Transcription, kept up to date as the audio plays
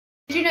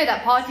Did you know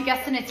that party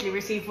guests in Italy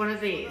received one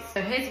of these?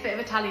 So here's a bit of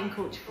Italian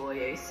culture for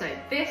you. So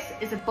this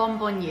is a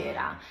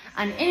bomboniera.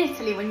 And in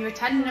Italy, when you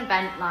attend an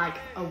event like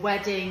a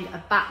wedding,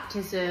 a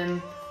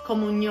baptism,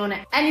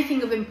 comunione,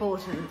 anything of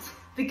importance,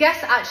 the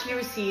guests actually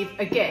receive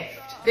a gift.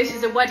 This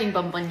is a wedding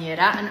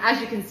bomboniera, and as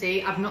you can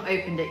see, I've not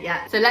opened it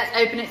yet. So let's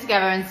open it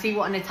together and see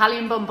what an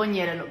Italian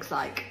bomboniera looks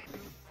like.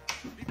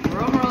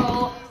 Drum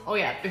roll. Oh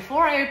yeah,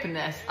 before I open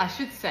this, I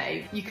should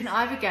say, you can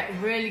either get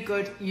really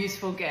good,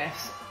 useful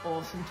gifts,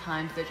 or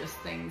sometimes they're just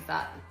things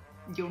that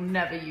you'll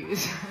never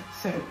use.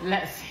 So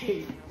let's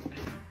see.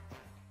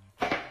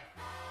 I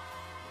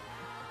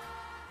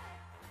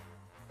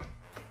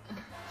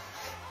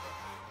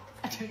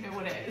don't know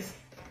what it is.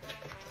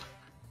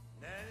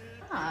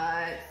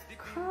 Ah, it's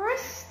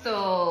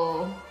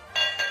crystal.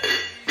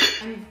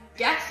 I'm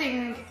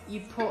guessing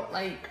you put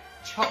like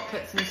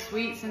chocolates and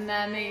sweets in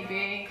there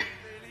maybe.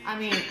 I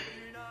mean,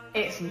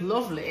 it's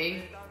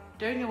lovely.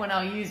 Don't know when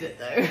I'll use it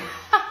though.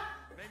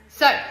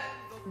 So,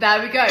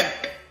 there we go.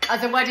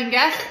 As a wedding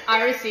guest,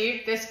 I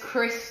received this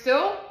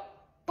crystal